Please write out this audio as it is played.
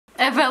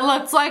If it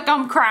looks like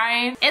I'm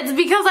crying, it's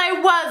because I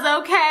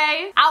was,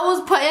 okay? I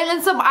was putting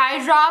in some eye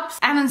drops,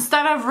 and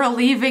instead of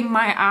relieving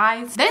my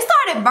eyes, they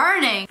started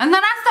burning, and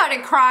then I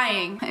started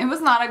crying. It was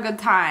not a good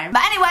time.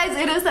 But anyways,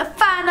 it is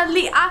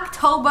finally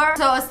October,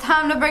 so it's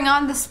time to bring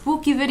on the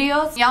spooky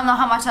videos. Y'all know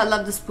how much I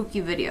love the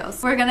spooky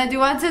videos. We're gonna do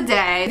one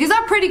today. These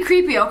are pretty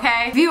creepy,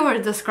 okay? Viewer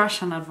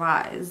discretion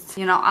advised.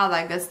 You know, all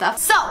that good stuff.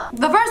 So,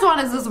 the first one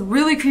is this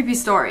really creepy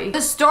story.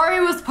 The story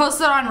was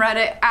posted on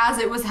Reddit as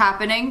it was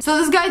happening. So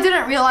this guy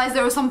didn't realize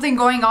there was something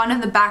going on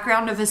in the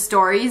background of his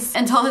stories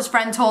until his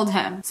friend told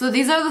him. So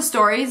these are the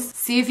stories.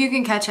 See if you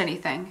can catch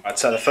anything. I'd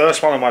say the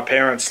first one of my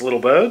parents' little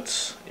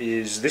birds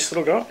is this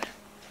little guy.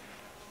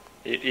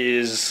 It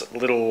is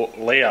little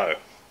Leo.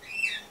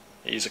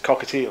 He's a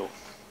cockatiel.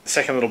 The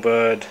second little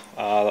bird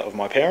of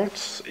my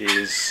parents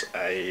is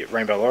a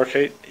rainbow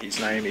lorikeet. His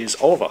name is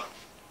Oliver.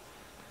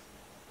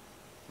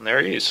 And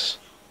there he is.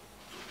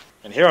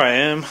 And here I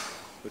am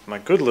with my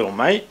good little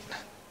mate.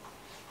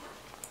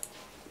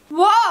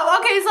 Whoa,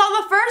 okay,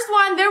 so the first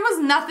one, there was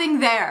nothing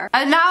there.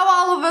 And now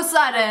all of a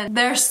sudden,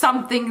 there's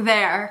something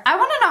there. I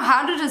wanna know,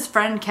 how did his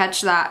friend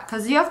catch that?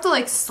 Cause you have to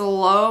like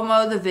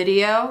slow-mo the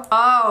video.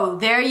 Oh,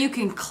 there you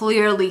can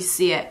clearly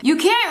see it. You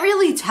can't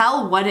really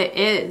tell what it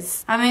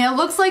is. I mean, it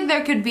looks like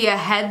there could be a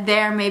head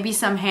there, maybe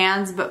some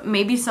hands, but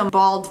maybe some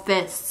bald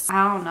fists.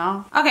 I don't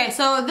know. Okay,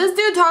 so this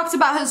dude talks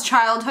about his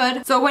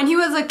childhood. So when he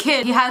was a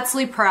kid, he had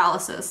sleep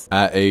paralysis.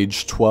 At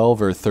age 12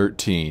 or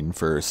 13,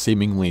 for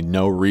seemingly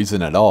no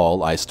reason at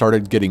all, I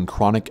started getting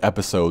chronic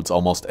episodes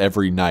almost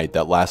every night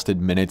that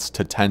lasted minutes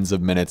to tens of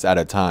minutes at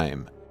a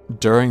time.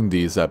 During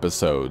these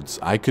episodes,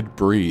 I could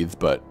breathe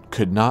but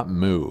could not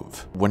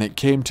move. When it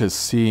came to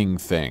seeing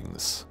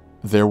things,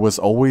 there was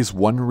always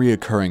one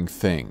reoccurring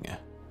thing.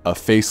 A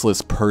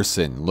faceless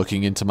person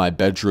looking into my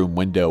bedroom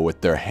window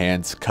with their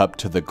hands cupped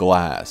to the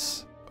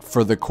glass.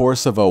 For the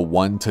course of a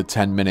 1 to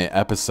 10 minute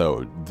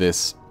episode,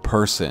 this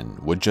person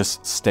would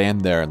just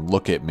stand there and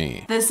look at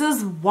me. This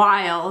is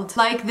wild.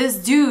 Like, this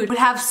dude would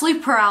have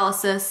sleep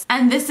paralysis,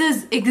 and this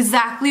is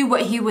exactly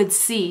what he would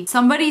see.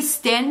 Somebody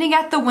standing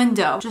at the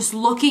window, just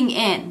looking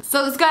in.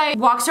 So this guy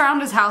walks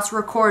around his house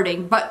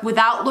recording, but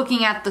without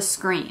looking at the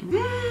screen.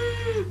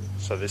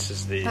 So this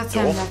is the That's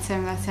door. him, that's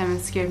him, that's him.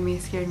 It scared me,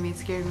 it scared me, it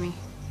scared me.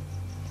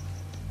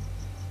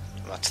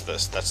 That's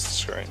the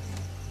screen.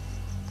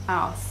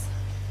 House.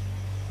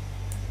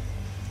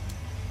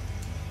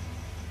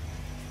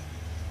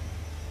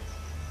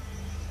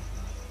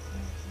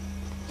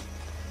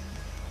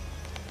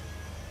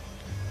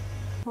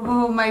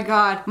 Oh my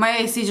god, my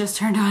AC just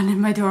turned on and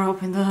my door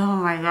opened. Oh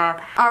my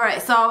god.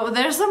 Alright, so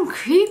there's some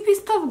creepy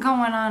stuff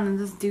going on in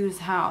this dude's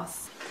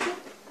house.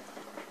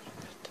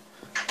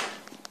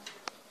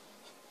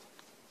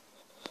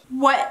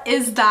 What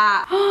is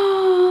that?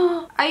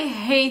 I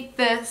hate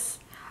this.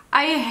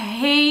 I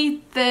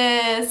hate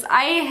this.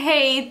 I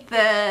hate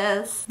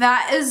this.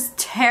 That is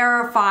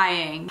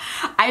terrifying.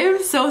 I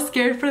am so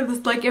scared for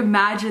this. Like,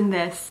 imagine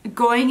this.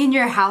 Going in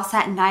your house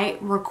at night,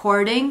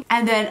 recording,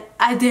 and then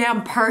a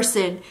damn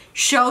person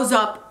shows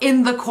up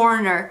in the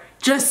corner,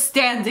 just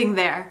standing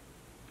there.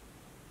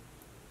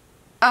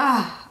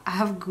 Ugh, I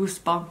have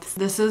goosebumps.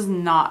 This is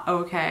not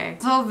okay.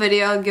 This whole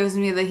video gives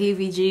me the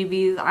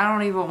heebie-jeebies. I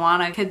don't even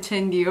want to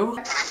continue.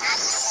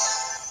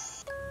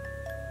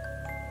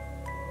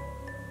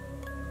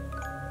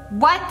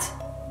 What?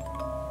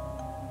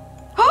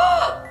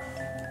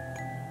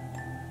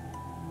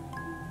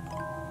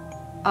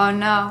 Oh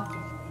no.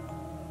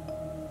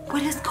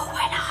 What is going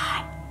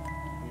on?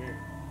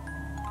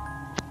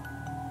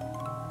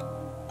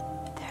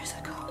 There's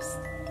a ghost.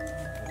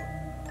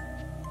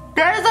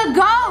 There's a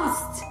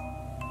ghost!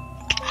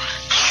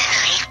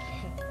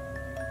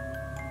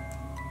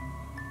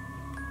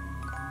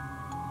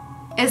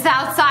 It's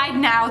outside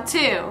now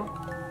too.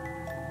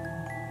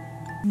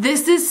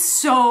 This is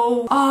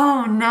so...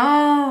 Oh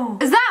no.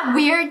 Is that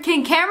weird?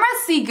 Can cameras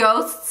see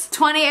ghosts?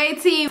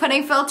 2018,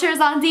 putting filters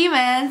on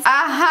demons.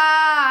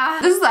 Aha!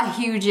 This is a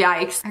huge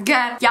yikes.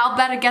 Again, y'all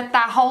better get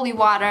that holy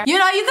water. You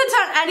know, you can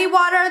turn any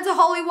water into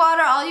holy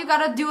water. All you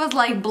gotta do is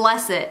like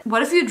bless it.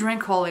 What if you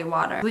drink holy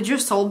water? Would your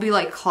soul be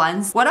like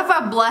cleansed? What if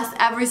I blessed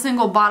every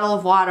single bottle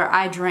of water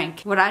I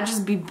drink? Would I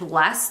just be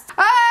blessed?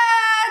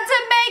 To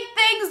make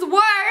things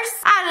worse.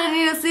 I didn't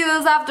need to see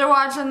this after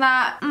watching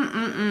that.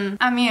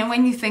 I mean,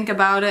 when you think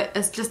about it,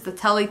 it's just a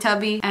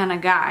Teletubby and a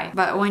guy.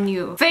 But when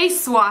you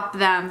face swap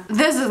them,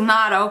 this is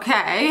not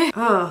okay.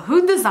 Ugh,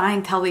 who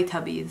designed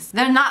Teletubbies?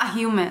 They're not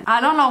human.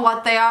 I don't know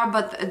what they are,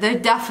 but they're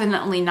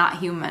definitely not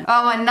human.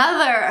 Oh,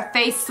 another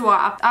face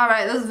swap.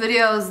 Alright, this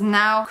video is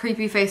now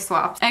creepy face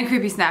swaps and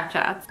creepy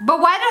Snapchats. But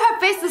why did her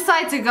face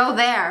decide to go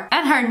there?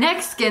 And her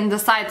neck skin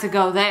decide to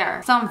go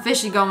there? Something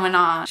fishy going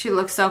on. She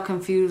looks so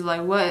confused,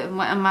 like, what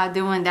am I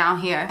doing down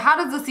here? How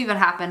does this even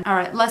happen?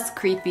 Alright, less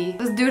creepy.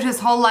 This dude his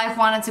whole life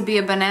wanted to be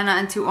a banana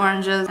and 2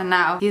 oranges, and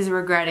now he's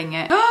regretting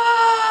it.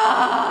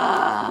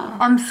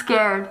 I'm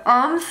scared.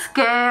 I'm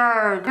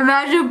scared.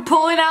 Imagine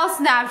pulling out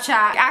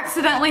Snapchat,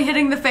 accidentally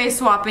hitting the face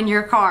swap in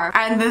your car,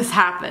 and this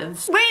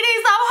happens. We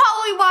need some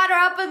holy water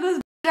up in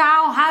this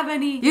I don't have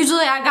any.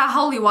 Usually I got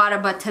holy water,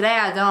 but today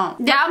I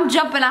don't. Yeah, I'm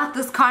jumping out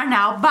this car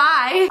now.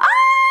 Bye.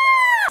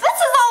 This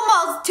is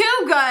almost too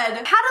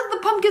good. How did the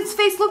pumpkin's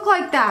face look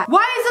like that?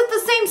 Why is it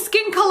the same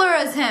skin color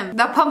as him?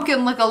 The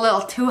pumpkin looked a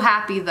little too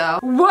happy though.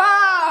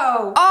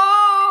 Whoa.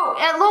 Oh,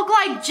 it looked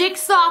like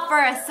Jigsaw for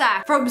a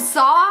sec. From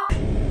Saw? To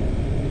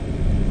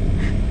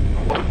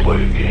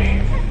play a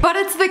game. But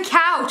it's the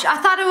couch. I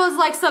thought it was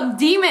like some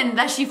demon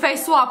that she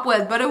face swapped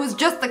with, but it was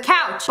just the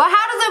couch. But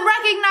how does it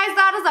recognize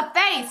that as a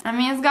face? I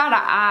mean, it's got an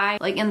eye,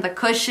 like in the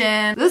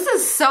cushion. This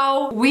is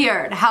so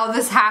weird how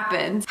this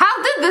happened.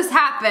 How did this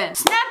happen?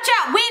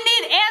 Snapchat, we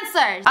need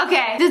answers.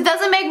 Okay, this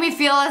doesn't make me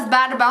feel as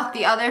bad about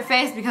the other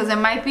face because it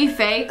might be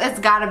fake. It's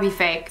gotta be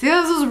fake. See,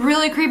 this was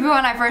really creepy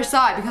when I first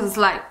saw it because it's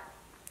like,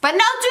 but no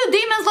two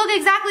demons look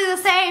exactly the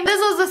same. This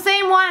was the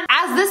same one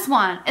as this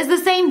one. It's the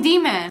same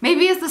demon.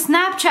 Maybe it's the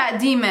Snapchat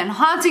demon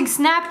haunting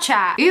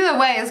Snapchat. Either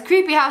way, it's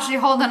creepy how she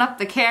holding up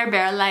the Care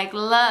Bear like,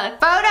 look.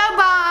 Photo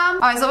bomb.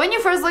 Alright, so when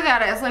you first look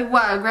at it, it's like,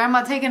 what,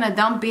 grandma taking a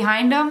dump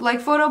behind him? Like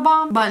photo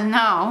bomb? But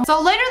no.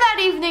 So later that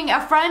evening,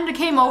 a friend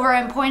came over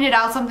and pointed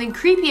out something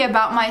creepy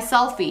about my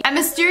selfie. A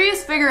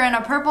mysterious figure in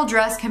a purple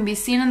dress can be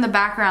seen in the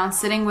background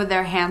sitting with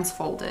their hands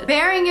folded.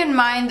 Bearing in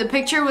mind, the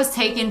picture was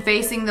taken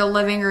facing the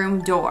living room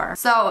door.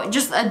 So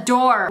just a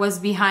door was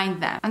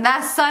behind them. And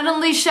that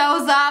suddenly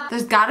shows up.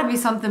 There's gotta be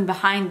something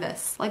behind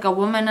this. Like a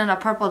woman in a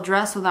purple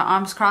dress with her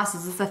arms crossed.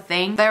 Is this a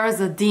thing? There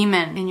is a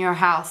demon in your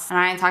house. And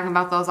I ain't talking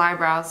about those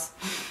eyebrows.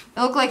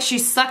 It looked like she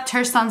sucked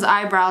her son's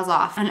eyebrows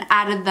off and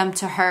added them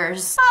to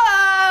hers.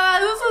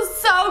 This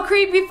was so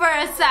creepy for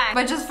a sec.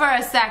 But just for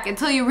a sec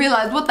until you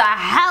realize what the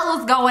hell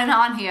is going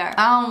on here.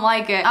 I don't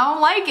like it. I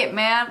don't like it,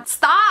 man.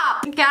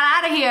 Stop. Get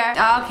out of here.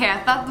 Okay,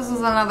 I thought this was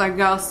another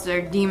ghost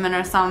or demon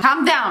or something.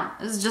 Calm down.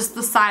 This is just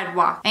the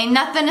sidewalk. Ain't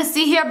nothing to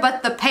see here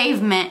but the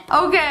pavement.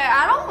 Okay,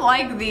 I don't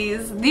like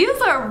these.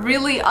 These are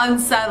really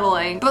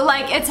unsettling. But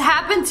like, it's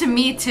happened to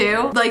me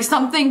too. Like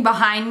something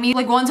behind me.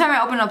 Like one time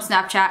I opened up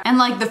Snapchat and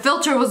like the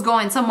filter was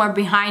going somewhere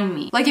behind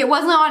me. Like it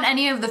wasn't on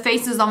any of the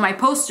faces on my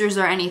posters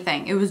or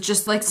anything. It was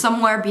just like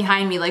somewhere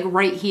behind me, like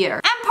right here.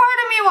 And part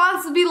of me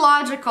wants to be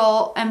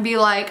logical and be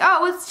like,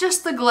 oh, it's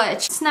just a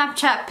glitch.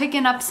 Snapchat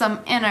picking up some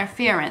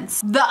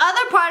interference. The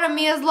other part of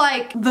me is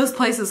like, this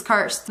place is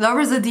cursed. There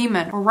was a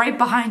demon right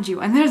behind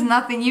you and there's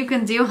nothing you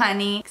can do,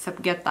 honey,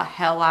 except get the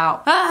hell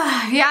out.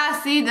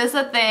 Yeah, see, this is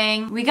a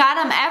thing. We got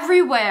them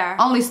everywhere.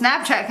 Only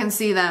Snapchat can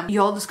see them.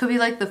 Yo, this could be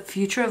like the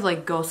future of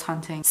like ghost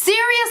hunting.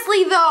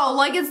 Seriously though,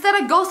 like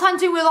instead of ghost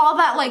hunting with all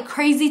that like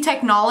crazy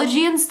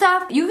technology and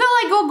stuff, you can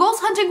like go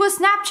ghost hunting with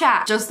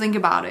Snapchat. Just think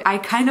about it. I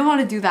kind of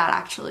want to do that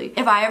actually.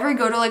 If I ever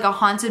go to like a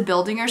haunted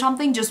building or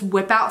something, just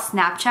whip out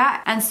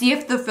Snapchat and see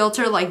if the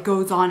filter like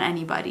goes on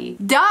anybody.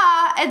 Duh,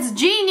 it's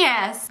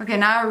genius. Okay,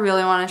 now I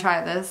really want to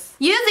try this.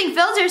 Using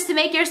filters to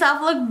make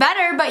yourself look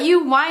better, but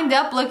you wind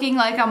up looking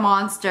like a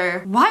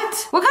monster.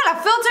 What? What kind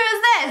of filter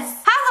is this?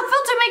 How does a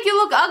filter make you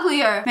look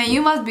uglier? Man,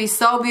 you must be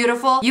so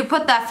beautiful. You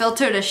put that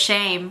filter to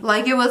shame.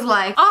 Like it was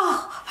like,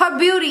 oh, her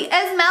beauty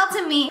is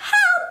melting me.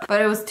 Help!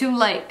 But it was too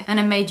late and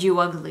it made you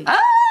ugly.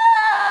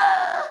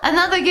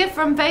 Another gift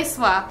from Face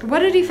Swap. What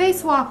did he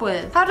face swap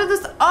with? How did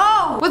this,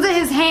 oh, was it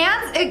his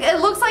hands?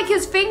 It looks like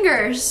his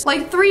fingers.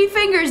 Like 3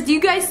 fingers, do you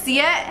guys see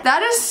it?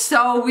 That is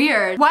so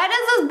weird. Why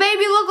does this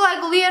baby look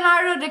like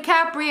Leonardo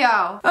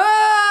DiCaprio?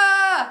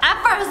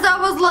 At first I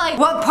was like,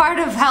 what part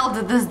of hell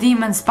did this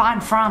demon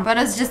spawn from? But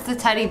it's just a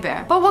teddy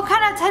bear. But what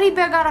kind of teddy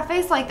bear got a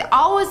face like that?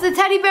 Oh, it's the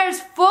teddy bear's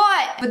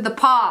foot with the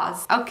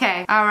paws.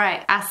 Okay, all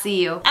right, I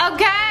see you.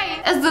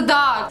 Okay, it's the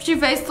dog. She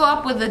face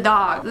swapped with the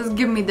dog. This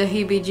give me the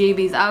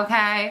heebie-jeebies,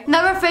 okay?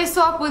 Never face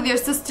swap with your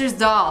sister's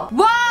doll.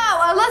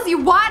 Whoa, unless you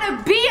want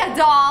to be a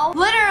doll.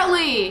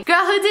 Literally.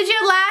 Girl, who did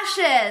your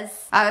lashes?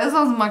 This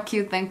one's more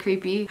cute than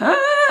creepy.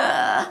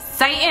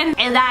 Satan,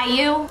 is that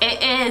you?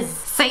 It is.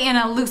 Satan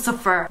and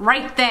Lucifer,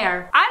 right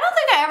there. I don't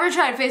think I ever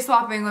tried face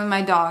swapping with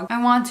my dog.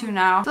 I want to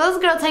now. So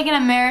this girl taking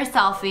a mirror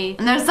selfie,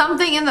 and there's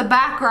something in the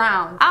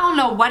background. I don't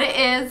know what it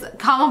is.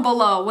 Comment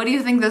below. What do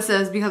you think this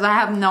is? Because I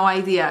have no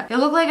idea. It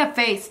looked like a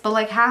face, but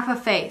like half a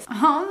face.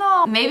 Oh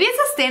no. Maybe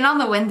it's a stain on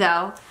the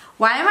window.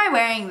 Why am I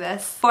wearing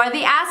this? For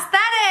the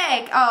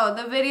aesthetic! Oh,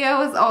 the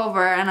video is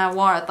over and I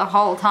wore it the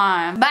whole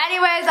time. But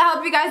anyways, I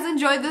hope you guys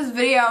enjoyed this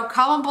video.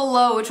 Comment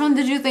below which one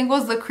did you think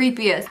was the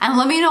creepiest. And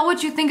let me know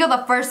what you think of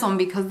the first one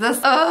because this,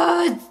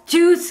 it's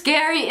too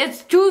scary.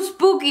 It's too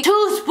spooky.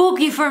 Too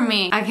spooky for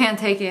me. I can't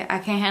take it. I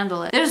can't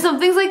handle it. There's some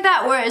things like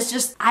that where it's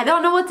just, I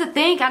don't know what to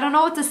think. I don't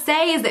know what to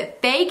say. Is it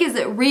fake? Is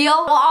it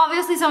real? Well,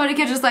 obviously somebody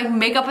could just like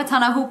make up a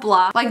ton of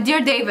hoopla. Like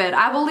Dear David.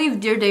 I believe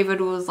Dear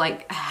David was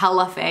like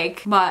hella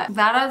fake. But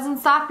that doesn't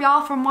stop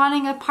y'all from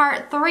wanting a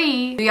part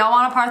 3. Do y'all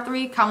want a part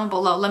 3? Comment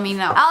below, let me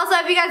know. Also,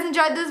 if you guys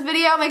enjoyed this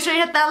video, make sure you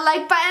hit that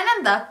like button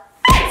and the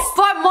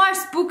for more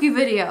spooky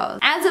videos.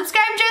 And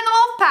subscribe to join the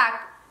wolf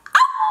pack.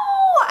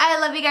 Oh, I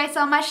love you guys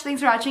so much.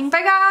 Thanks for watching.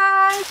 Bye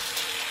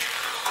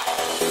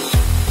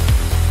guys.